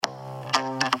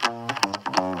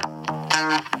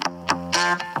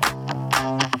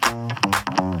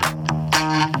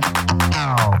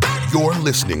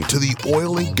listening to the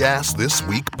Oil and Gas This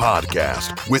Week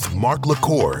podcast with Mark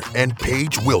LaCour and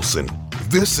Paige Wilson.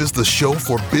 This is the show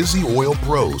for busy oil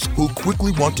pros who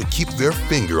quickly want to keep their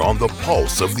finger on the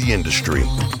pulse of the industry.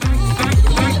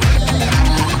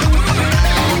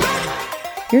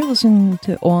 You're listening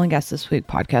to Oil and Gas This Week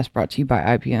podcast brought to you by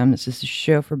IPM. This is a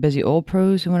show for busy oil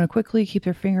pros who want to quickly keep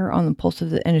their finger on the pulse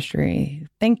of the industry.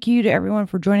 Thank you to everyone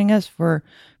for joining us for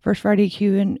First Friday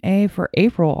Q&A for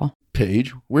April.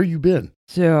 Paige, where you been?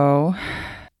 So,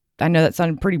 I know that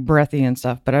sounded pretty breathy and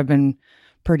stuff, but I've been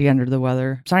pretty under the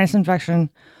weather. Sinus infection,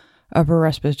 upper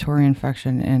respiratory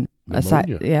infection, and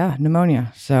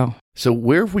pneumonia. So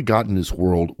where have we gotten in this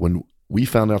world when we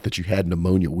found out that you had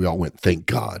pneumonia? We all went, thank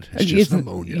God. It's just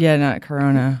pneumonia. Yeah, not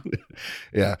corona.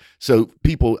 Yeah. So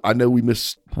people, I know we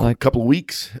missed a couple of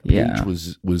weeks. Yeah.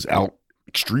 Paige was out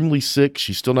extremely sick.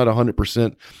 She's still not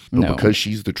 100%, but because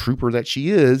she's the trooper that she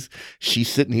is, she's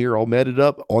sitting here all matted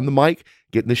up on the mic,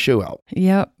 getting the show out.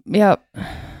 Yep.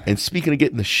 And speaking of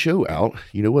getting the show out,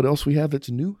 you know what else we have that's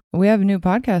new? We have a new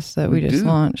podcast that we just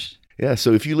launched. Yeah.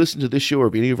 So if you listen to this show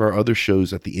or any of our other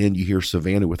shows, at the end, you hear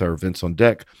Savannah with our Events on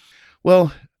Deck.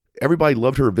 Well, everybody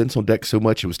loved her Events on Deck so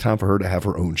much, it was time for her to have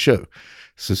her own show.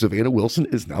 So Savannah Wilson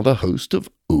is now the host of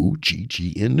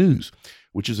OGGN News,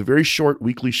 which is a very short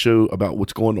weekly show about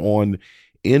what's going on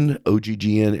in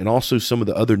OGGN and also some of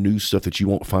the other news stuff that you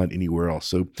won't find anywhere else.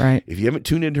 So if you haven't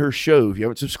tuned into her show, if you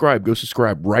haven't subscribed, go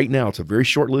subscribe right now. It's a very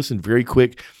short listen, very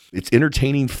quick. It's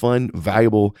entertaining, fun,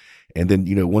 valuable. And then,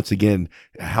 once again,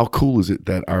 how cool is it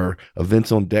that our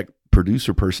Events on Deck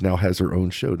producer person now has her own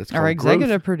show? That's our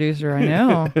executive producer. I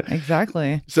know.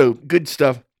 Exactly. So good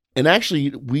stuff. And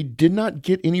actually, we did not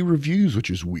get any reviews, which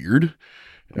is weird.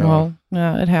 Well,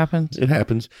 it happens. It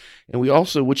happens. And we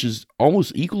also, which is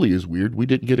almost equally as weird, we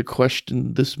didn't get a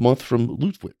question this month from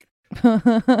Ludwig.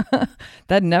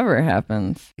 That never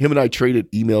happens. Him and I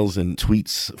traded emails and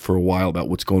tweets for a while about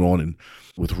what's going on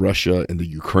with Russia and the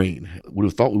Ukraine. Would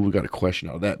have thought we would have got a question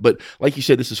out of that. But like you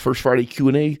said, this is First Friday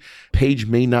Q&A. Paige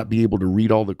may not be able to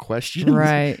read all the questions.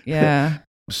 Right, yeah.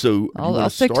 So I'll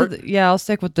stick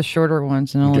with the shorter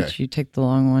ones, and I'll let you take the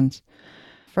long ones.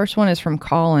 First one is from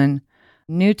Colin.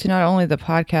 New to not only the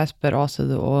podcast, but also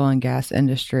the oil and gas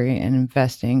industry and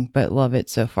investing, but love it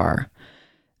so far.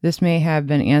 This may have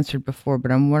been answered before,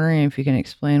 but I'm wondering if you can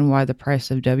explain why the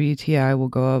price of WTI will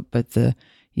go up, but the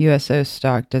USO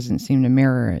stock doesn't seem to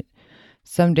mirror it.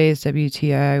 Some days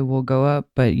WTI will go up,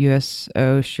 but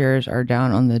USO shares are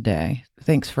down on the day.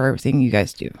 Thanks for everything you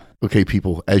guys do. Okay,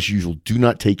 people, as usual, do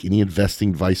not take any investing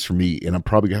advice from me, and I'm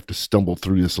probably going to have to stumble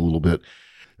through this a little bit.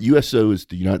 USO is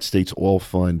the United States Oil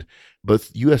Fund.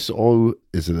 But USO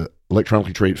is an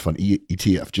electronically traded fund,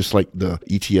 ETF, just like the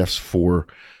ETFs for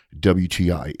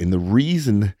WTI. And the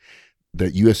reason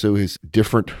that USO has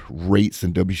different rates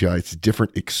than WTI, it's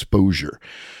different exposure.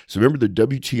 So remember, the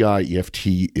WTI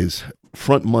EFT is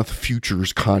front month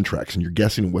futures contracts, and you're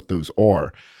guessing what those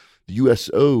are. The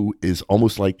USO is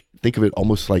almost like, think of it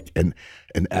almost like an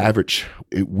average.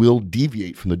 It will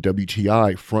deviate from the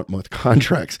WTI front month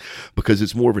contracts because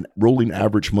it's more of a rolling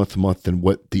average month to month than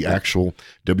what the actual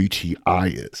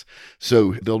WTI is.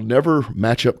 So they'll never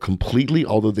match up completely,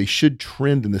 although they should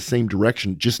trend in the same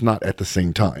direction, just not at the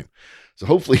same time. So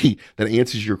hopefully that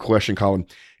answers your question, Colin.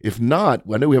 If not,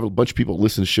 I know we have a bunch of people that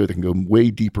listen to the show that can go way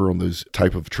deeper on those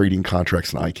type of trading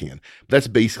contracts than I can. But that's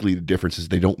basically the difference, is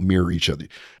they don't mirror each other.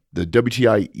 The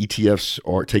WTI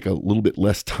ETFs take a little bit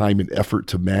less time and effort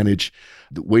to manage.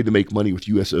 The way to make money with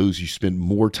USOs, you spend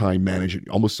more time managing,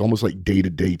 almost like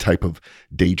day-to-day type of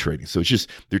day trading. So it's just,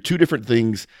 they're two different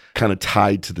things kind of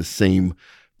tied to the same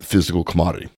physical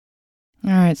commodity.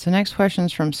 All right, so next question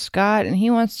is from Scott, and he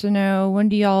wants to know, when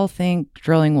do y'all think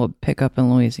drilling will pick up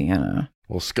in Louisiana?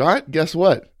 Well, Scott, guess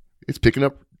what? It's picking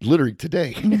up literally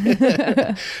today.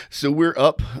 So we're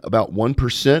up about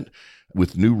 1%.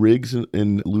 With new rigs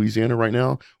in Louisiana right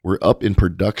now. We're up in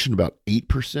production about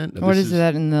 8%. Now, what is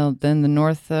that in the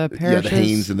North parishes? Yeah, the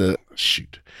Haynes and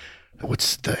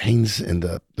what's the Haynes and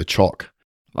the Chalk?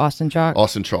 Austin Chalk?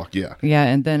 Austin Chalk, yeah. Yeah,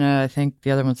 and then I think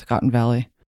the other one's the Cotton Valley.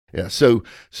 Yeah, so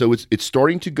it's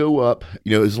starting to go up.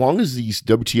 As long as these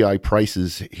WTI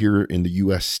prices here in the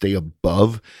U.S. stay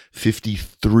above $53,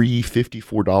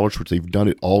 $54, which they've done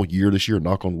it all year this year,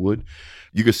 knock on wood,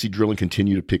 you can see drilling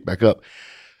continue to pick back up.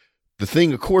 The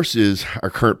thing, of course, is our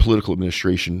current political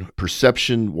administration,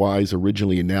 perception-wise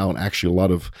originally and now, and actually a lot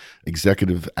of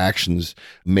executive actions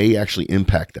may actually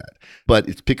impact that. But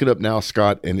it's picking up now,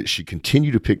 Scott, and it should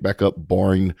continue to pick back up,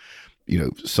 barring,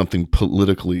 something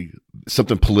political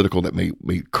that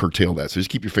may curtail that. So just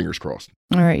keep your fingers crossed.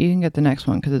 All right, you can get the next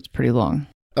one because it's pretty long.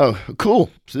 Oh, cool.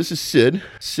 So this is Sid.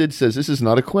 Sid says, this is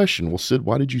not a question. Well, Sid,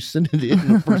 why did you send it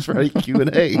in the first Friday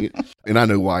Q&A? And I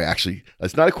know why, actually.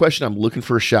 It's not a question. I'm looking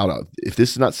for a shout out. If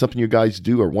this is not something you guys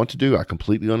do or want to do, I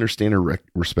completely understand or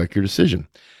respect your decision.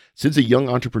 Sid's a young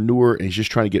entrepreneur, and he's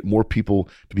just trying to get more people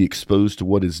to be exposed to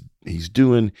what he's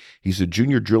doing. He's a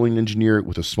junior drilling engineer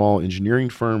with a small engineering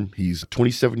firm. He's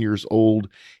 27 years old.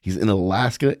 He's in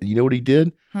Alaska. And you know what he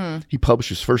did? He published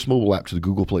his first mobile app to the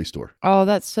Google Play Store. Oh,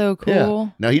 that's so cool. Yeah.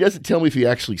 Now, he doesn't tell me if he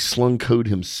actually slung code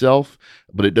himself,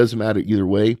 but it doesn't matter either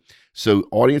way. So,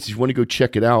 audience, if you want to go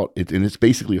check it out, and it's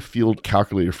basically a field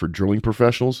calculator for drilling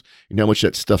professionals. You know how much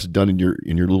that stuff's done in your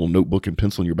little notebook and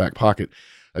pencil in your back pocket.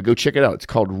 Go check it out. It's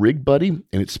called RigBuddy,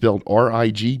 and it's spelled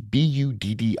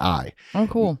RIGBUDDI. Oh,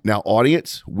 cool. Now,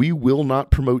 audience, we will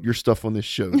not promote your stuff on this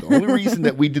show. The only reason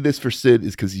that we did this for Sid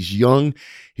is because he's young.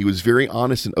 He was very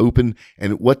honest and open.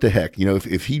 And what the heck,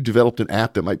 if he developed an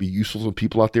app that might be useful to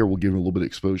people out there, we'll give him a little bit of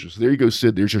exposure. So there you go,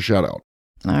 Sid. There's your shout out.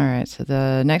 All right. So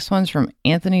the next one's from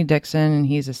Anthony Dixon, and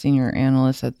he's a senior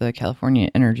analyst at the California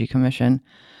Energy Commission.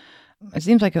 It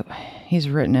seems like he's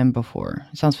written in before.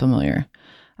 It sounds familiar.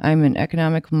 I'm an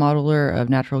economic modeler of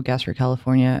natural gas for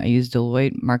California. I use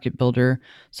Deloitte Market Builder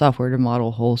software to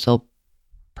model wholesale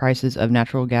prices of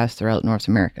natural gas throughout North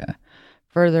America.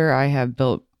 Further, I have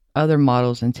built other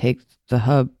models and take the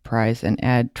hub price and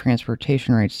add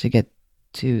transportation rates to get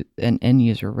to an end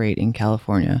user rate in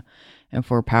California and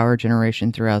for power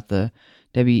generation throughout the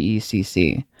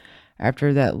WECC.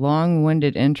 After that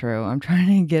long-winded intro, I'm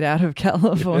trying to get out of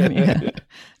California.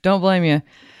 Don't blame you.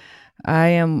 I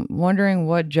am wondering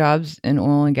what jobs in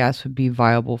oil and gas would be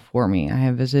viable for me. I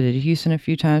have visited Houston a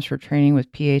few times for training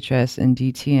with PHS and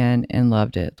DTN and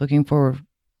loved it. Looking forward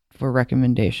for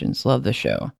recommendations. Love the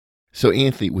show. So,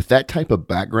 Anthony, with that type of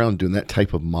background, doing that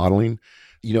type of modeling,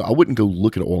 I wouldn't go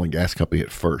look at an oil and gas company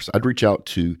at first. I'd reach out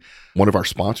to one of our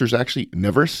sponsors, actually,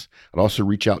 Nevers. I'd also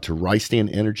reach out to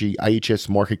Rystad Energy, IHS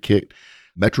Markit,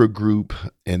 Metro Group,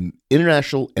 and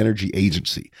International Energy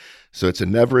Agency. So it's a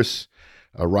Nevers,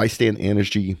 Rystad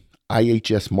Energy,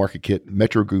 IHS Markit,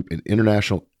 Metro Group, and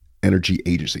International Energy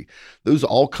Agency. Those are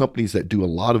all companies that do a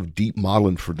lot of deep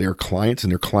modeling for their clients,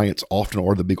 and their clients often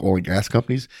are the big oil and gas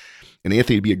companies. And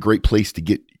Anthony, it'd be a great place to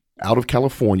get out of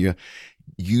California,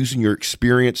 using your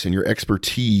experience and your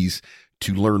expertise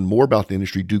to learn more about the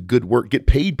industry, do good work, get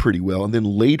paid pretty well. And then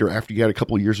later, after you got a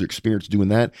couple of years of experience doing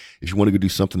that, if you want to go do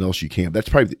something else, you can. That's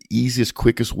probably the easiest,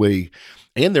 quickest way.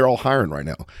 And they're all hiring right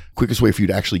now. Quickest way for you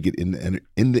to actually get in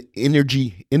the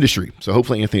energy industry. So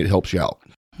hopefully, Anthony, it helps you out.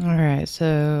 All right.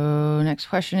 So next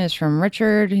question is from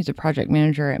Richard. He's a project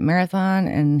manager at Marathon.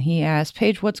 And he asked,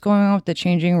 Paige, what's going on with the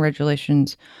changing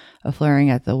regulations of flaring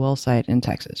at the well site in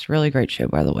Texas? Really great show,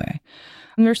 by the way.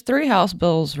 And there's 3 House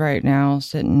bills right now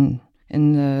sitting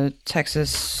in the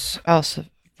Texas House of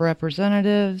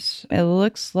Representatives. It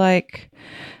looks like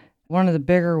one of the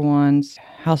bigger ones,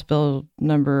 House Bill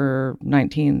number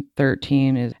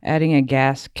 1913, is adding a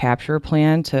gas capture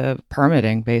plan to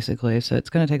permitting, basically. So it's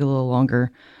going to take a little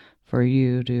longer for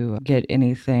you to get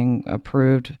anything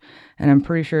approved. And I'm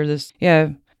pretty sure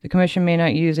the commission may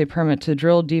not use a permit to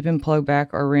drill, deepen, plug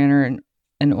back, or re-enter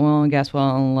an oil and gas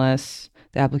well unless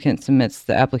the applicant submits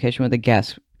the application with a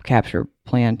gas capture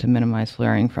plan to minimize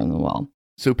flaring from the well.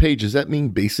 So, Paige, does that mean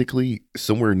basically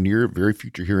somewhere near very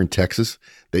future here in Texas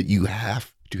that you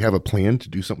have to have a plan to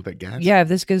do something with that gas? Yeah, if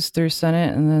this goes through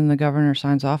Senate and then the governor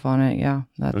signs off on it,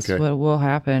 that's okay. What will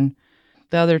happen.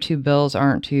 The other 2 bills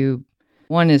aren't too.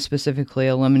 One is specifically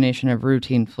elimination of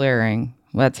routine flaring.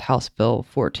 That's House Bill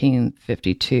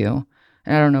 1452.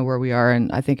 And I don't know where we are,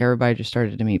 and I think everybody just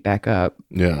started to meet back up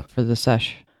for the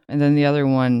sesh. And then the other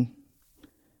one,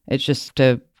 it's just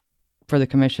for the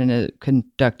commission to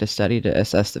conduct a study to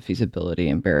assess the feasibility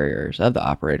and barriers of the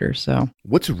operators. So,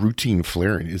 what's routine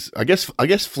flaring? I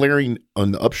guess flaring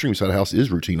on the upstream side of the house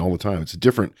is routine all the time. It's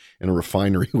different in a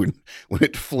refinery when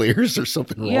it flares or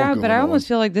something wrong. Yeah, but I almost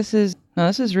feel like this is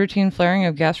routine flaring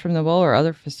of gas from the well or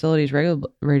other facilities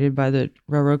regulated by the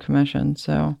Railroad Commission.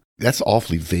 So that's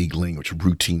awfully vague language.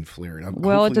 Routine flaring.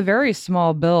 It's a very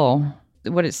small bill.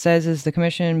 What it says is the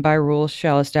commission by rules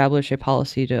shall establish a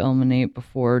policy to eliminate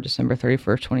before December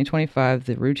 31st, 2025,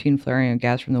 the routine flaring of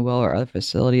gas from the well or other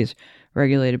facilities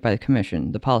regulated by the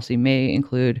commission. The policy may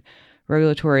include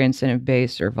regulatory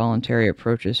incentive-based or voluntary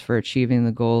approaches for achieving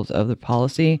the goals of the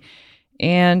policy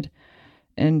and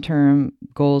interim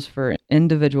goals for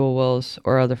individual wells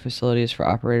or other facilities for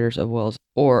operators of wells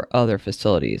or other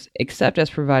facilities. Except as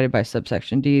provided by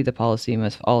subsection D, the policy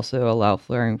must also allow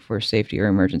flaring for safety or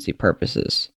emergency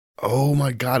purposes. Oh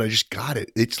my God, I just got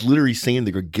it. It's literally saying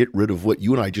they're going to get rid of what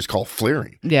you and I just call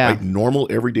flaring. Yeah. Right? Normal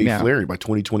everyday flaring by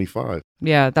 2025.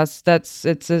 Yeah,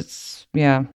 it's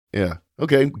yeah. Yeah.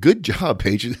 Okay. Good job,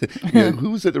 Paige. Who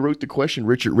was it that wrote the question?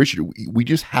 Richard, we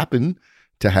just happen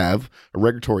to have a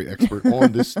regulatory expert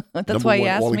on this That's why you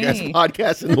asked oil and gas me.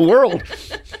 podcast in the world.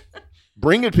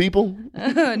 Bring it, people.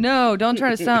 No, don't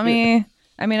try to stop me.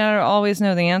 I mean, I don't always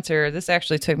know the answer. This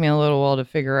actually took me a little while to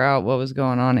figure out what was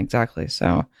going on exactly.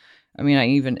 So, I mean, I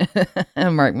even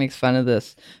Mark makes fun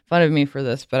of me for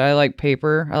this, but I like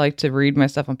paper. I like to read my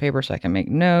stuff on paper so I can make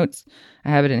notes. I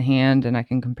have it in hand and I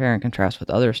can compare and contrast with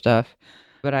other stuff.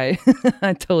 But I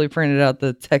totally printed out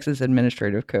the Texas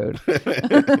Administrative Code.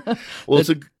 Well, it's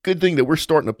a good thing that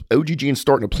OGG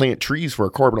starting to plant trees for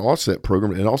our carbon offset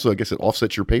program. And also, I guess it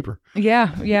offsets your paper.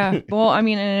 Yeah. Well, I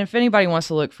mean, and if anybody wants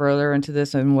to look further into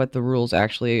this and what the rules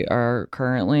actually are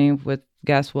currently with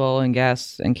gas well and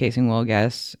gas and casing well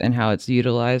gas and how it's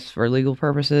utilized for legal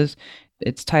purposes,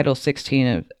 it's Title 16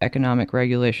 of Economic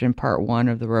Regulation, Part 1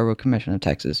 of the Railroad Commission of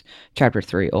Texas, Chapter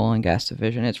 3, Oil and Gas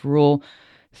Division. It's Rule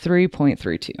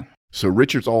 3.32. So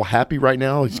Richard's all happy right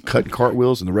now. He's cutting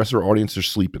cartwheels and the rest of our audience are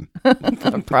sleeping.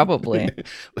 Probably.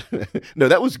 No,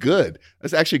 that was good.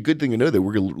 That's actually a good thing to know that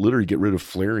we're going to literally get rid of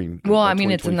flaring. Well, I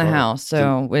mean, it's in the House,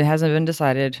 so it hasn't been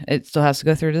decided. It still has to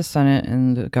go through the Senate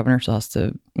and the governor still has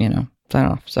to, sign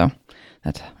off. So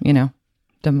that's,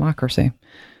 democracy.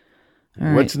 All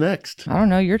right. What's next? I don't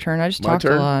know. Your turn. I just talked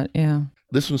a lot. Yeah.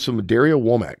 This one's from Daria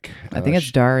Womack. I think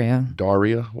it's Daria.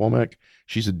 Daria Womack.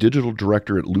 She's a digital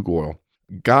director at Lukoil.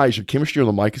 Guys, your chemistry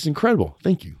on the mic is incredible.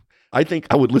 Thank you. I think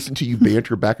I would listen to you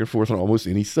banter back and forth on almost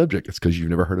any subject. It's because you've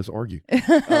never heard us argue.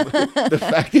 The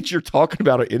fact that you're talking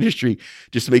about our industry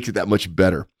just makes it that much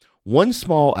better. One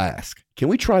small ask. Can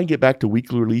we try and get back to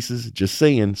weekly releases? Just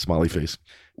saying, smiley face.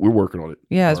 We're working on it.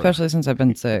 Yeah, especially since I've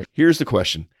been sick. Here's the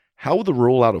question. How will the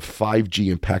rollout of 5G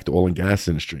impact the oil and gas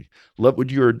industry? Love what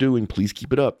you are doing. Please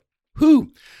keep it up.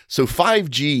 So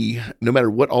 5G, no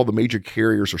matter what all the major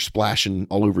carriers are splashing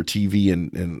all over TV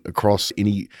and across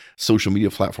any social media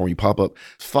platform you pop up,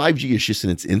 5G is just in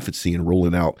its infancy and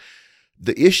rolling out.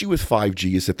 The issue with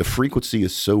 5G is that the frequency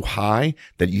is so high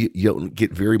that you don't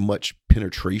get very much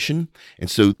penetration. And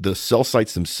so the cell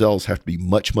sites themselves have to be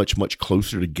much, much, much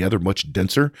closer together, much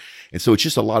denser. And so it's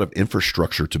just a lot of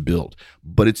infrastructure to build,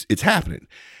 but it's happening.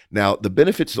 Now, the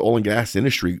benefits of the oil and gas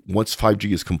industry, once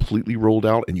 5G is completely rolled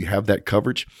out and you have that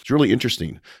coverage, it's really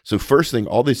interesting. So first thing,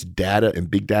 all this data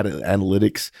and big data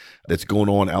analytics that's going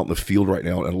on out in the field right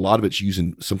now, and a lot of it's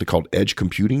using something called edge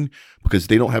computing because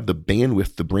they don't have the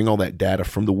bandwidth to bring all that data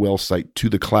from the well site to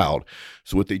the cloud.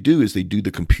 So what they do is they do the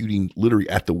computing literally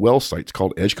at the well site. It's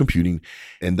called edge computing.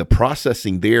 And the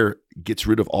processing there gets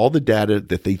rid of all the data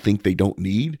that they think they don't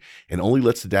need and only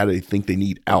lets the data they think they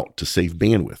need out to save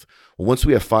bandwidth. Well, once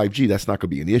we have 5G, that's not going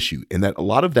to be an issue. And that a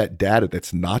lot of that data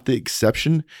that's not the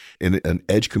exception in an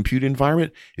edge compute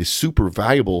environment is super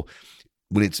valuable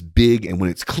when it's big and when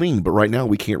it's clean. But right now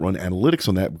we can't run analytics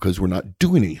on that because we're not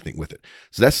doing anything with it.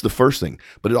 So that's the first thing.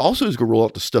 But it also is going to roll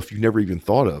out the stuff you've never even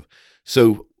thought of.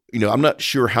 So, I'm not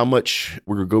sure how much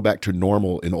we're going to go back to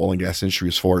normal in the oil and gas industry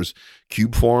as far as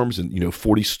cube farms and,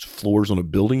 40 floors on a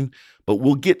building, but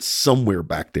we'll get somewhere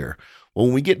back there. Well,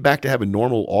 when we get back to having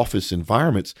normal office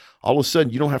environments, all of a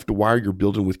sudden you don't have to wire your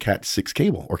building with Cat 6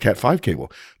 cable or Cat 5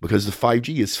 cable because the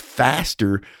 5G is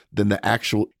faster than the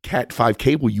actual Cat 5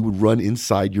 cable you would run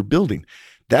inside your building.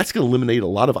 That's going to eliminate a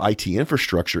lot of IT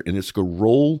infrastructure, and it's going to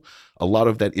roll a lot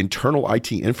of that internal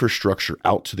IT infrastructure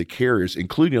out to the carriers,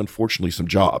 including, unfortunately, some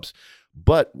jobs.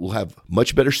 But we'll have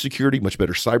much better security, much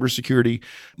better cybersecurity,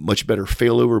 much better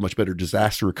failover, much better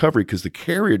disaster recovery because the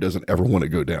carrier doesn't ever want to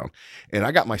go down. And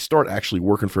I got my start actually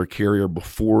working for a carrier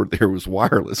before there was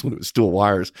wireless, when it was still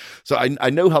wires. So I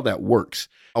know how that works.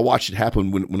 I watched it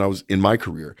happen when I was in my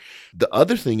career. The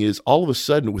other thing is all of a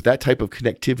sudden with that type of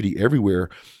connectivity everywhere,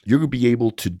 you're going to be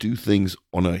able to do things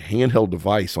on a handheld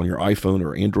device, on your iPhone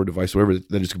or Android device, whatever,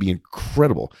 that is going to be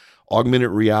incredible. Augmented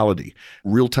reality,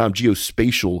 real-time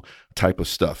geospatial type of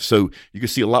stuff. So you can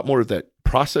see a lot more of that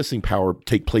processing power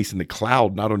take place in the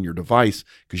cloud, not on your device,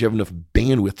 because you have enough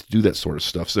bandwidth to do that sort of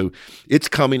stuff. So it's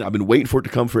coming. I've been waiting for it to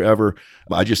come forever.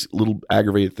 I just a little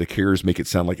aggravated the carriers make it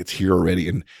sound like it's here already.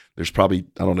 And there's probably,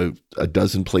 I don't know, a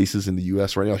dozen places in the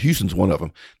U.S. right now. Houston's one of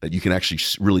them that you can actually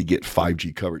really get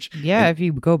 5G coverage. Yeah, if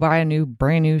you go buy a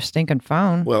brand new stinking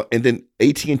phone. Well, and then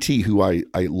AT&T, who I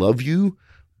love you,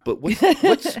 but what's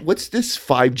this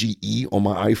 5GE on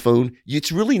my iPhone?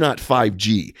 It's really not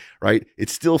 5G, right?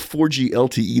 It's still 4G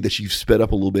LTE that you've sped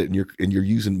up a little bit, and you're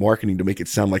using marketing to make it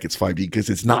sound like it's 5G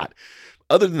because it's not.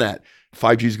 Other than that,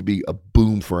 5G is going to be a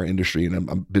boom for our industry, and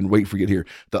I've been waiting for it here.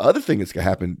 The other thing that's going to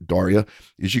happen, Daria,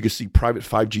 is you can see private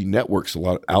 5G networks a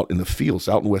lot out in the fields,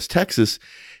 out in West Texas.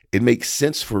 It makes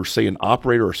sense for, say, an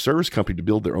operator or service company to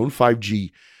build their own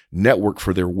 5G network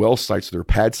for their well sites, their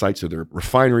pad sites, or their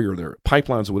refinery, or their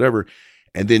pipelines, or whatever,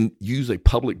 and then use a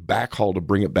public backhaul to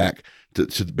bring it back to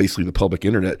basically the public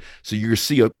internet. So you can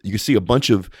see a bunch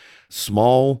of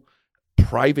small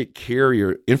private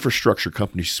carrier infrastructure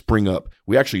companies spring up.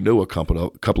 We actually know a couple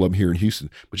of them here in Houston,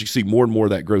 but you see more and more of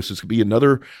that growth. So it's going to be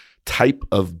another type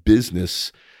of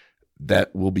business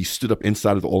that will be stood up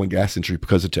inside of the oil and gas industry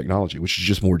because of technology, which is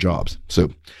just more jobs. So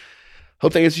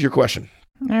hope that answers your question.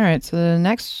 All right. So the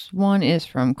next one is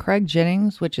from Craig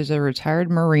Jennings, which is a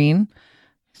retired Marine.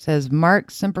 Says,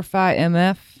 Mark Simplify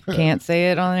MF. Can't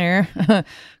say it on air.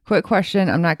 Quick question.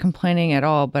 I'm not complaining at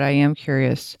all, but I am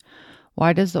curious.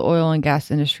 Why does the oil and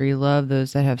gas industry love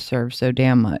those that have served so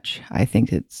damn much? I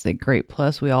think it's a great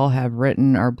plus. We all have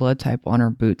written our blood type on our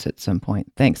boots at some point.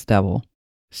 Thanks, Devil.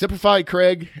 Simplified,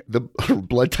 Craig. The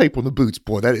blood type on the boots.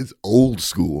 Boy, that is old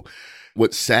school.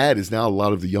 What's sad is now a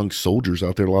lot of the young soldiers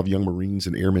out there, a lot of young Marines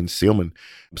and airmen, sailmen,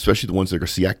 especially the ones that are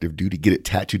see active duty, get it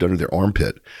tattooed under their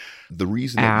armpit. The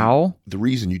reason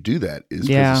you do that is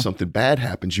because if something bad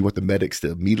happens, you want the medics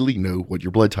to immediately know what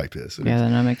your blood type is. And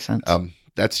that makes sense.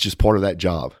 That's just part of that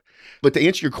job. But to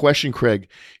answer your question, Craig,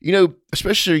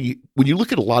 especially when you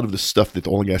look at a lot of the stuff that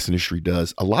the oil and gas industry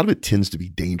does, a lot of it tends to be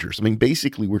dangerous. I mean,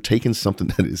 basically, we're taking something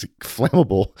that is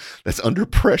flammable, that's under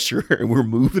pressure, and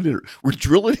we're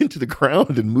drilling into the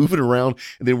ground and moving around,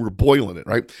 and then we're boiling it,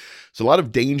 right? So a lot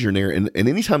of danger in there. And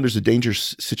anytime there's a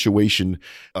dangerous situation,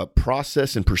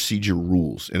 process and procedure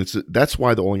rules. And that's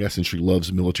why the oil and gas industry loves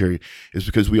the military, is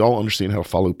because we all understand how to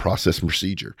follow process and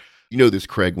procedure. You know this,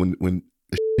 Craig, when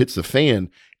hits the fan,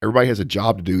 everybody has a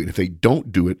job to do. And if they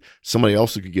don't do it, somebody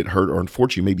else could get hurt or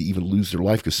unfortunately maybe even lose their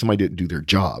life because somebody didn't do their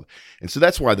job. And so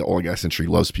that's why the oil and gas industry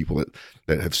loves people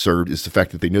that have served, is the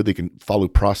fact that they know they can follow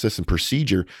process and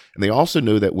procedure. And they also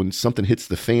know that when something hits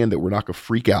the fan, that we're not going to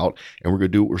freak out and we're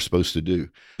going to do what we're supposed to do.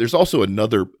 There's also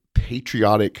another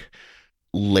patriotic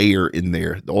layer in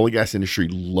there. The oil and gas industry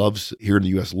here in the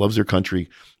U.S., loves their country,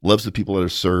 loves the people that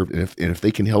have served. And if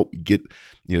they can help get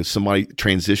somebody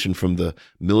transition from the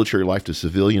military life to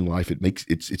civilian life,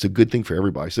 it's a good thing for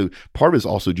everybody. So part of it is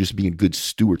also just being good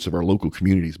stewards of our local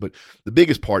communities. But the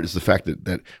biggest part is the fact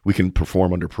that we can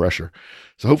perform under pressure.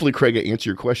 So hopefully, Craig, I answer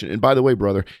your question. And by the way,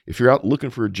 brother, if you're out looking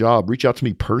for a job, reach out to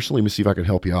me personally. Let me see if I can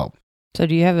help you out. So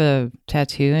do you have a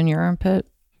tattoo in your armpit?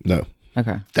 No.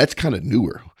 Okay. That's kind of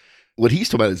newer. What he's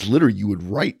talking about is literally you would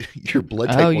write your blood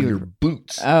type on your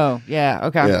boots. Oh, yeah.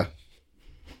 Okay. Yeah.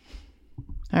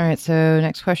 All right. So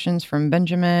next question's from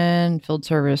Benjamin, field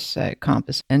service at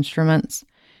Compass Instruments.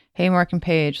 Hey, Mark and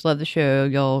Paige, love the show.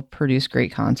 Y'all produce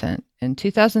great content. In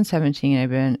 2017, I've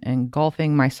been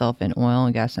engulfing myself in oil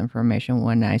and gas information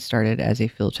when I started as a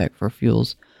field tech for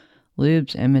fuels,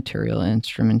 lubes, and material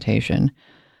instrumentation.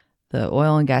 The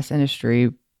oil and gas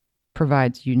industry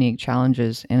provides unique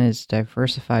challenges and is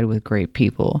diversified with great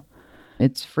people.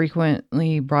 It's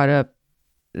frequently brought up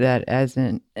that as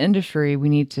an industry, we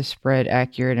need to spread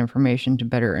accurate information to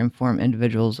better inform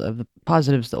individuals of the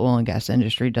positives the oil and gas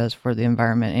industry does for the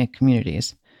environment and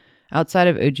communities. Outside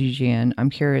of OGGN, I'm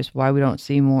curious why we don't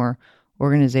see more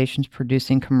organizations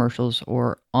producing commercials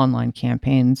or online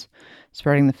campaigns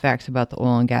spreading the facts about the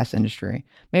oil and gas industry.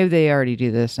 Maybe they already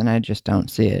do this and I just don't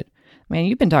see it. Man,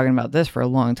 you've been talking about this for a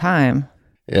long time.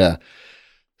 Yeah.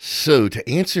 So to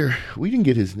answer, we didn't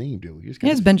get his name, did we?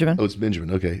 It's Benjamin. Oh, it's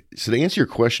Benjamin. Okay. So to answer your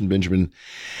question, Benjamin,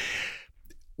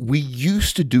 we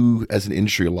used to do as an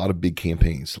industry a lot of big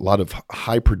campaigns, a lot of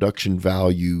high production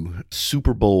value,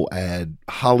 Super Bowl ad,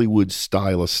 Hollywood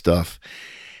style of stuff.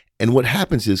 And what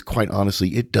happens is, quite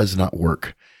honestly, it does not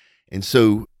work. And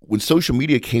so when social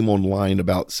media came online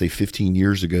about, say, 15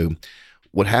 years ago,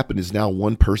 what happened is now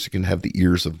one person can have the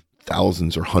ears of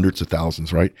thousands or hundreds of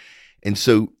thousands, right? And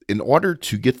so in order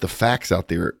to get the facts out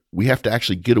there, we have to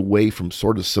actually get away from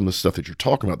sort of some of the stuff that you're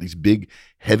talking about, these big,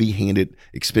 heavy-handed,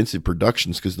 expensive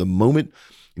productions, because the moment,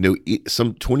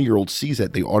 some 20-year-old sees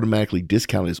that, they automatically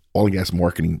discount it as oil and gas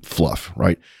marketing fluff,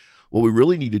 right? What we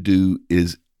really need to do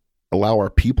is allow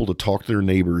our people to talk to their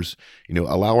neighbors,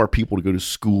 allow our people to go to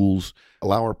schools,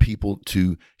 allow our people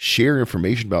to share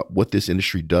information about what this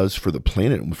industry does for the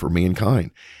planet and for mankind.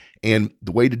 And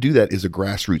the way to do that is a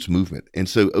grassroots movement. And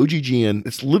so OGGN,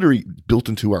 it's literally built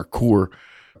into our core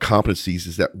competencies,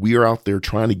 is that we are out there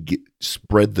trying to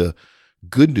spread the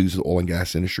good news of the oil and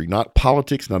gas industry, not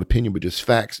politics, not opinion, but just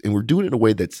facts. And we're doing it in a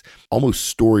way that's almost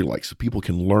story-like, so people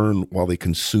can learn while they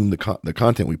consume the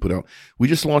content we put out. We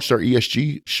just launched our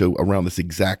ESG show around this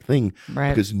exact thing,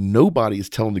 because nobody is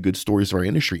telling the good stories of our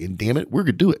industry. And damn it, we're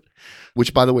going to do it.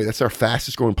 Which, by the way, that's our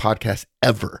fastest growing podcast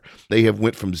ever. They have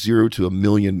went from 0 to 1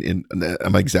 million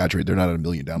I'm exaggerating. They're not at 1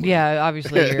 million down. Yeah,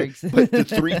 obviously. But to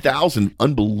 3,000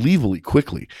 unbelievably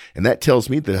quickly. And that tells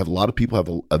me that a lot of people have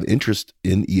an interest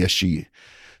in ESG.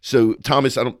 So,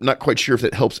 Thomas, I'm not quite sure if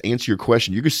that helps answer your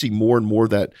question. You're going to see more and more of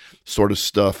that sort of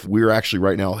stuff. We're actually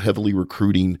right now heavily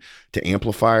recruiting to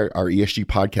amplify our ESG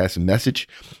podcast and message.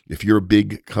 If you're a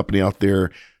big company out there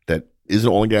that is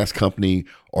an oil and gas company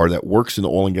or that works in the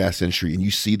oil and gas industry, and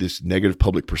you see this negative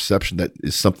public perception that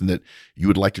is something that you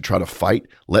would like to try to fight,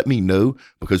 let me know,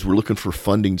 because we're looking for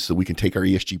funding so we can take our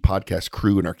ESG podcast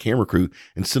crew and our camera crew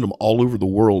and send them all over the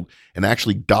world and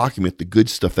actually document the good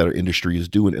stuff that our industry is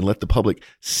doing and let the public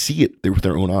see it there with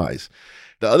their own eyes.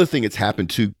 The other thing that's happened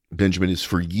too, Benjamin, is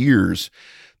for years,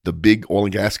 the big oil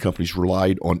and gas companies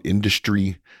relied on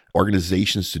industry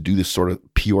organizations to do this sort of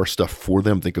PR stuff for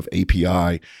them. Think of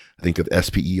API, think of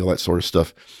SPE, all that sort of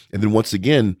stuff. And then once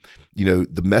again,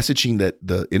 the messaging that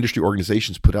the industry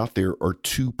organizations put out there are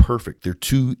too perfect. They're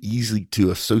too easy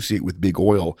to associate with big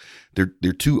oil.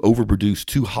 They're too overproduced,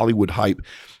 too Hollywood hype.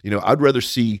 I'd rather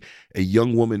see a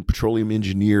young woman petroleum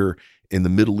engineer in the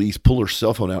Middle East pull her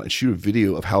cell phone out and shoot a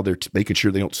video of how they're making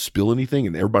sure they don't spill anything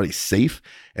and everybody's safe,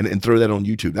 and throw that on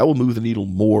YouTube. That will move the needle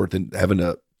more than having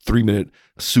a 3-minute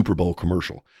Super Bowl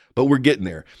commercial. But we're getting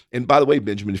there. And by the way,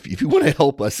 Benjamin, if you want to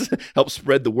help us, help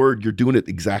spread the word, you're doing it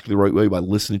exactly the right way by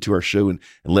listening to our show and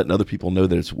letting other people know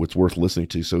that it's what's worth listening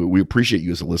to. So we appreciate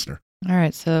you as a listener. All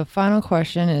right. So final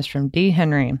question is from D.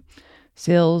 Henry,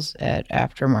 sales at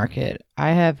Aftermarket.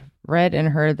 I have read and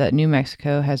heard that New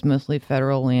Mexico has mostly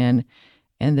federal land,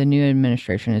 and the new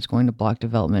administration is going to block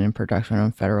development and production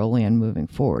on federal land moving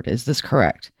forward. Is this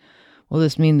correct? Will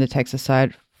this mean the Texas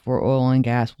side for oil and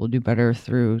gas will do better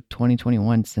through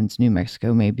 2021, since New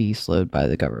Mexico may be slowed by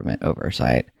the government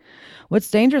oversight?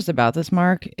 What's dangerous about this,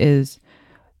 Mark, is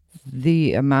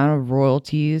the amount of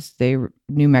royalties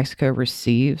New Mexico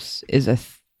receives is a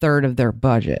third of their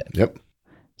budget. Yep.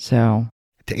 So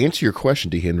to answer your question,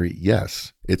 D. Henry,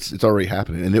 yes, it's already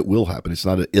happening, and it will happen. It's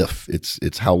not an if,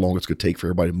 it's how long it's going to take for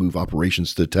everybody to move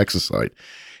operations to the Texas side.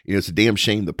 It's a damn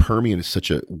shame the Permian is such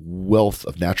a wealth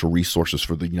of natural resources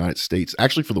for the United States,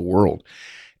 actually for the world.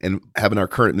 And having our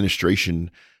current administration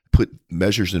put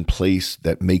measures in place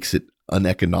that makes it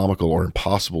uneconomical or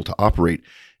impossible to operate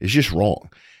is just wrong.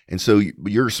 And so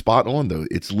you're spot on, though.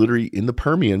 It's literally in the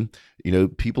Permian,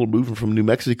 people are moving from New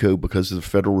Mexico because of the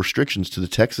federal restrictions to the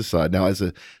Texas side. Now, as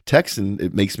a Texan,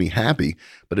 it makes me happy,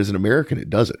 but as an American, it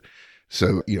doesn't.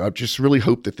 So, I just really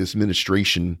hope that this current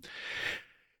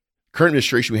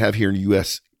administration we have here in the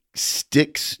U.S.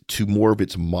 sticks to more of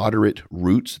its moderate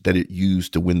roots that it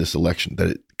used to win this election, that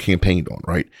it campaigned on,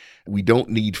 right? We don't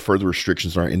need further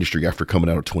restrictions in our industry after coming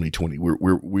out of 2020.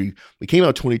 We came out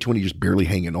of 2020 just barely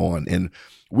hanging on, and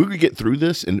we're going to get through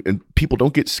this, and people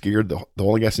don't get scared. The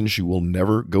oil and gas industry will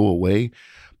never go away.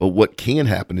 But what can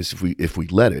happen is if we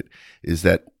let it, is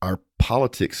that our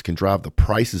politics can drive the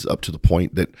prices up to the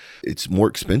point that it's more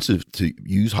expensive to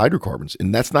use hydrocarbons.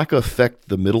 And that's not going to affect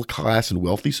the middle class and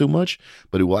wealthy so much,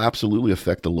 but it will absolutely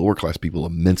affect the lower class people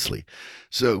immensely.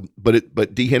 So,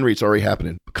 but D. Henry, it's already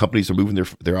happening. Companies are moving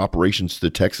their operations to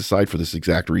the Texas side for this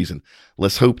exact reason.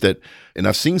 Let's hope that, and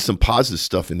I've seen some positive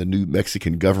stuff in the new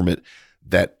Mexican government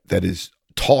that is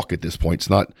talk at this point.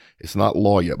 It's not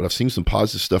law yet, but I've seen some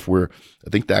positive stuff where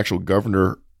I think the actual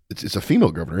governor, it's a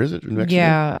female governor, is it?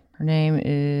 Yeah, her name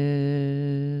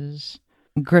is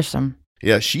Grissom.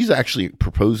 Yeah, she's actually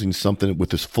proposing something with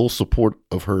this full support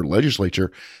of her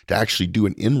legislature to actually do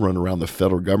an in run around the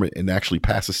federal government and actually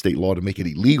pass a state law to make it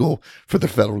illegal for the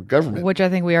federal government. Which I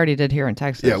think we already did here in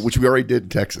Texas. Yeah, which we already did in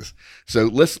Texas. So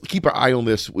let's keep our eye on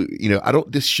this.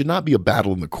 This should not be a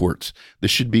battle in the courts.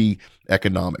 This should be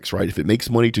economics, right? If it makes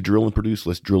money to drill and produce,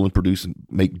 let's drill and produce and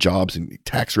make jobs and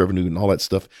tax revenue and all that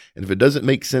stuff. And if it doesn't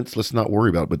make sense, let's not worry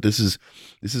about it. But this is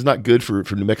not good for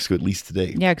New Mexico, at least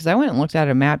today. Yeah, because I went and looked at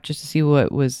a map just to see what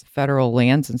was federal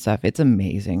lands and stuff. It's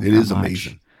amazing. It is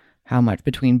amazing. How much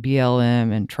between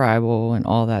BLM and tribal and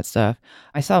all that stuff.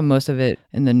 I saw most of it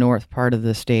in the north part of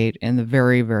the state and the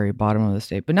very, very bottom of the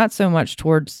state, but not so much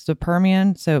towards the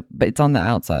Permian. But it's on the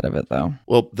outside of it, though.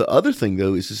 Well, the other thing,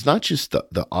 though, is it's not just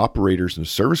the operators and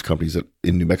service companies that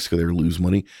in New Mexico that lose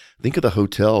money. Think of the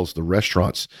hotels, the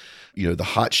restaurants, the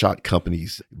hotshot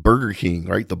companies, Burger King,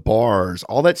 right? The bars,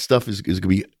 all that stuff is going to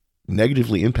be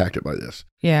negatively impacted by this.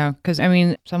 Yeah, because I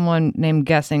mean, someone named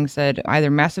Guessing said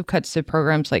either massive cuts to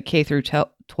programs like K through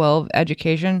 12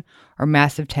 education or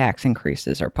massive tax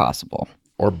increases are possible.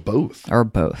 Or both.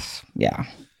 Yeah.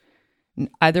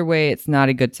 Either way, it's not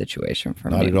a good situation for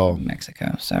not at all.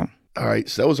 Mexico. So. All right,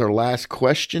 so that was our last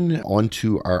question. On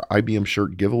to our IBM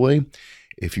shirt giveaway.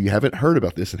 If you haven't heard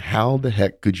about this, and how the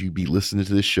heck could you be listening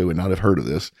to this show and not have heard of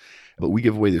this? But we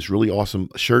give away this really awesome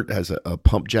shirt. It has a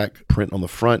pump jack print on the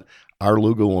front, our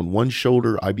logo on one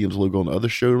shoulder, IBM's logo on the other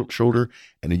shoulder,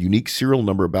 and a unique serial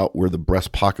number about where the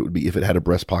breast pocket would be if it had a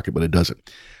breast pocket, but it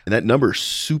doesn't. And that number is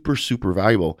super, super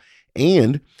valuable.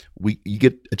 And you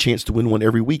get a chance to win one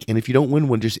every week. And if you don't win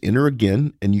one, just enter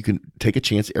again, and you can take a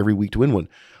chance every week to win one.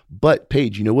 But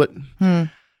Paige, you know what?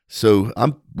 So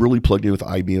I'm really plugged in with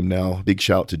IBM now. Big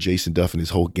shout out to Jason Duff and his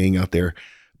whole gang out there.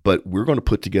 But we're going to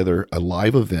put together a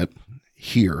live event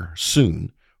here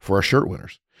soon for our shirt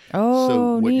winners. Oh,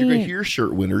 so what neat. You're going to hear,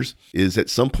 shirt winners, is at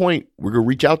some point we're going to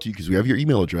reach out to you because we have your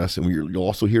email address, and you'll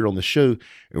also hear it on the show. And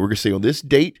we're going to say on this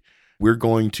date, we're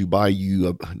going to buy you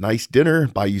a nice dinner,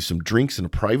 buy you some drinks in a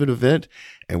private event,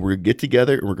 and we're going to get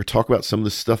together and we're going to talk about some of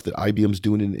the stuff that IBM's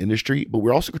doing in the industry, but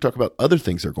we're also going to talk about other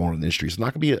things that are going on in the industry. It's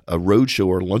not going to be a road show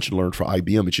or a lunch and learn for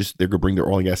IBM. It's just they're going to bring their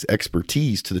oil and gas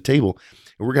expertise to the table,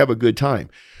 and we're going to have a good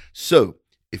time. So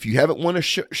if you haven't won a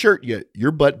shirt yet, your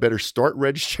butt better start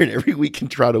registering every week and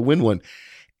try to win one.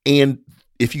 And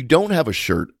if you don't have a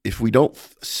shirt, if we don't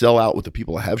sell out with the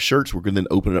people that have shirts, we're going to then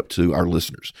open it up to our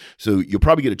listeners. So you'll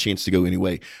probably get a chance to go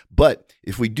anyway. But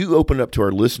if we do open it up to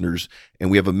our listeners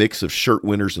and we have a mix of shirt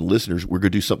winners and listeners, we're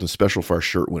going to do something special for our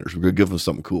shirt winners. We're going to give them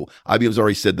something cool. IBM's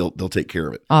already said they'll take care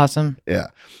of it. Awesome. Yeah.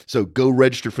 So go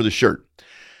register for the shirt.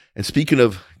 And speaking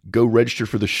of go register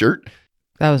for the shirt.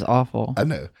 That was awful. I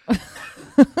know.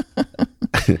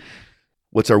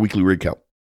 What's our weekly rig count?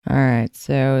 All right,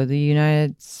 so the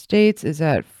United States is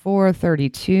at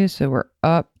 432, so we're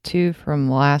up 2 from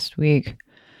last week.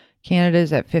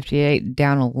 Canada's at 58,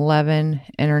 down 11.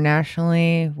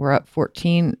 Internationally, we're up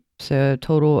 14, so a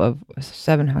total of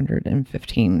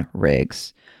 715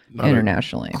 rigs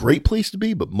internationally. Great place to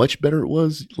be, but much better it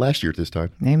was last year at this time.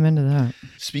 Amen to that.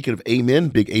 Speaking of amen,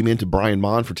 big amen to Brian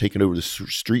Mon for taking over the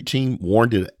street team.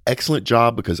 Warren did an excellent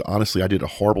job because honestly, I did a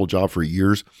horrible job for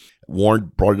years.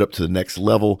 Warren brought it up to the next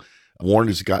level. Warren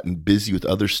has gotten busy with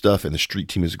other stuff and the street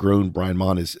team has grown. Brian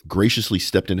Mon has graciously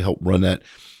stepped in to help run that.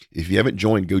 If you haven't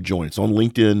joined, go join. It's on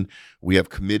LinkedIn. We have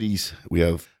committees. We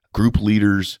have group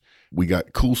leaders. We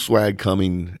got cool swag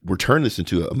coming. We're turning this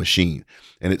into a machine.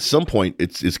 And at some point,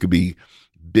 it's going to be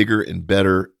bigger and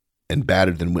better and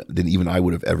badder than even I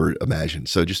would have ever imagined.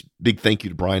 So just big thank you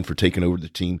to Brian for taking over the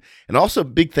team. And also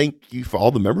big thank you for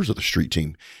all the members of the street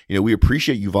team. You know, we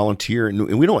appreciate you volunteer,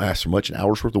 and we don't ask for much, an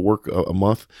hour's worth of work a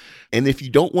month. And if you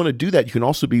don't want to do that, you can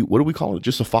also be, what do we call it?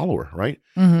 Just a follower, right?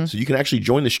 Mm-hmm. So you can actually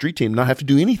join the street team and not have to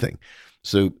do anything.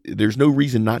 So there's no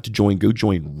reason not to join. Go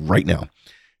join right now.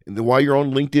 And then while you're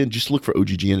on LinkedIn, just look for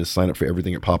OGGN and sign up for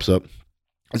everything that pops up.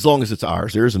 As long as it's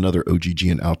ours. There is another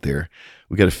OGGN out there.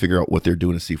 We got to figure out what they're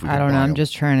doing and see if we can I don't know. buy I'm them.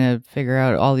 just trying to figure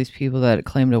out all these people that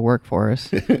claim to work for us.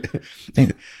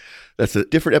 That's a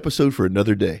different episode for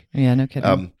another day. Yeah, no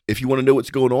kidding. If you want to know what's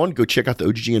going on, go check out the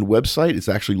OGGN website. It's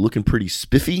actually looking pretty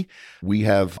spiffy. We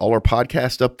have all our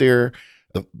podcasts up there.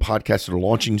 The podcasts that are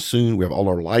launching soon. We have all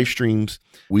our live streams.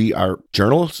 We are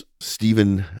journalists.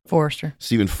 Stephen Forrester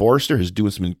is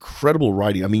doing some incredible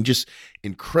writing. I mean, just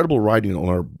incredible writing on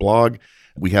our blog.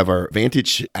 We have our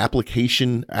Vantage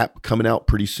application app coming out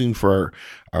pretty soon for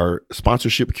our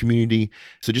sponsorship community.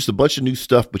 So just a bunch of new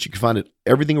stuff, but you can find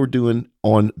everything we're doing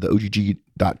on the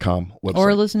OGG.com website.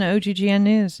 Or listen to OGGN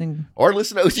News. Or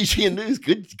listen to OGGN News.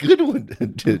 Good one.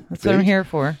 That's what I'm here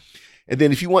for. And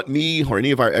then if you want me or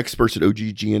any of our experts at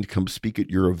OGGN to come speak at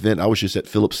your event, I was just at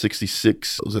Phillips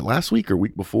 66. Was it last week or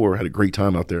week before? I had a great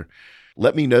time out there.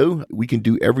 Let me know. We can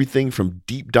do everything from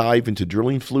deep dive into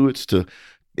drilling fluids to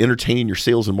entertaining your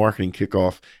sales and marketing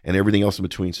kickoff and everything else in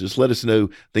between. So just let us know.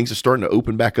 Things are starting to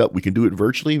open back up. We can do it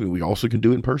virtually, but we also can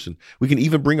do it in person. We can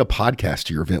even bring a podcast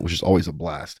to your event, which is always a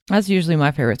blast. That's usually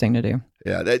my favorite thing to do.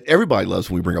 Yeah, everybody loves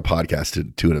when we bring a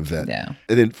podcast to an event. Yeah.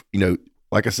 And then,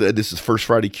 like I said, this is First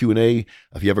Friday Q&A.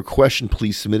 If you have a question,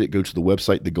 please submit it. Go to the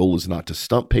website. The goal is not to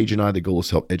stump Paige and I. The goal is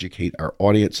to help educate our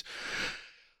audience.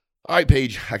 All right,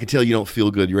 Paige, I can tell you don't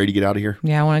feel good. You ready to get out of here?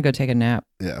 Yeah, I want to go take a nap.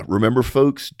 Yeah. Remember,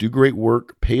 folks, do great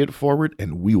work, pay it forward,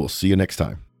 and we will see you next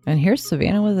time. And here's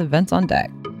Savannah with Events on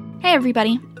Deck. Hey,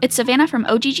 everybody. It's Savannah from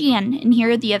OGGN, and here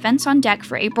are the events on deck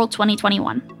for April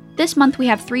 2021. This month we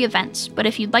have 3 events, but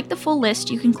if you'd like the full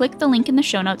list, you can click the link in the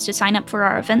show notes to sign up for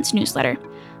our events newsletter.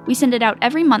 We send it out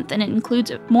every month and it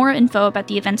includes more info about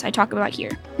the events I talk about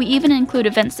here. We even include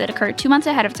events that occur 2 months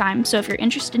ahead of time, so if you're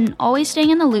interested in always staying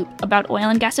in the loop about oil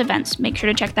and gas events, make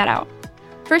sure to check that out.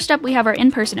 First up, we have our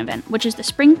in-person event, which is the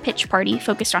Spring Pitch Party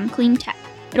focused on clean tech.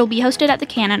 It'll be hosted at the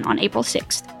Cannon on April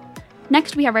 6th.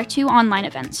 Next, we have our 2 online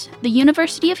events, the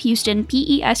University of Houston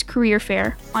PES Career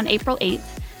Fair on April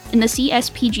 8th and the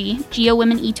CSPG Geo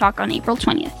Women eTalk on April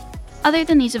 20th. Other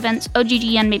than these events,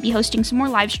 OGGN may be hosting some more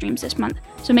live streams this month,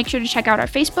 so make sure to check out our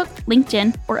Facebook,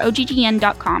 LinkedIn, or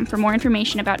OGGN.com for more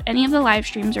information about any of the live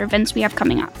streams or events we have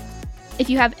coming up. If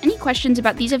you have any questions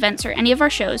about these events or any of our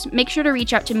shows, make sure to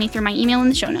reach out to me through my email in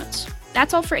the show notes.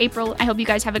 That's all for April. I hope you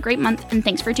guys have a great month, and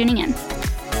thanks for tuning in.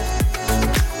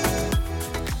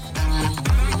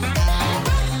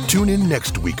 Tune in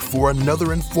next week for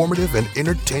another informative and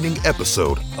entertaining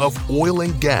episode of Oil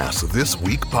and Gas This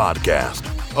Week podcast,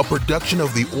 a production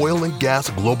of the Oil and Gas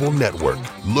Global Network.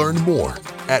 Learn more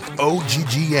at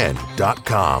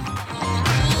OGGN.com.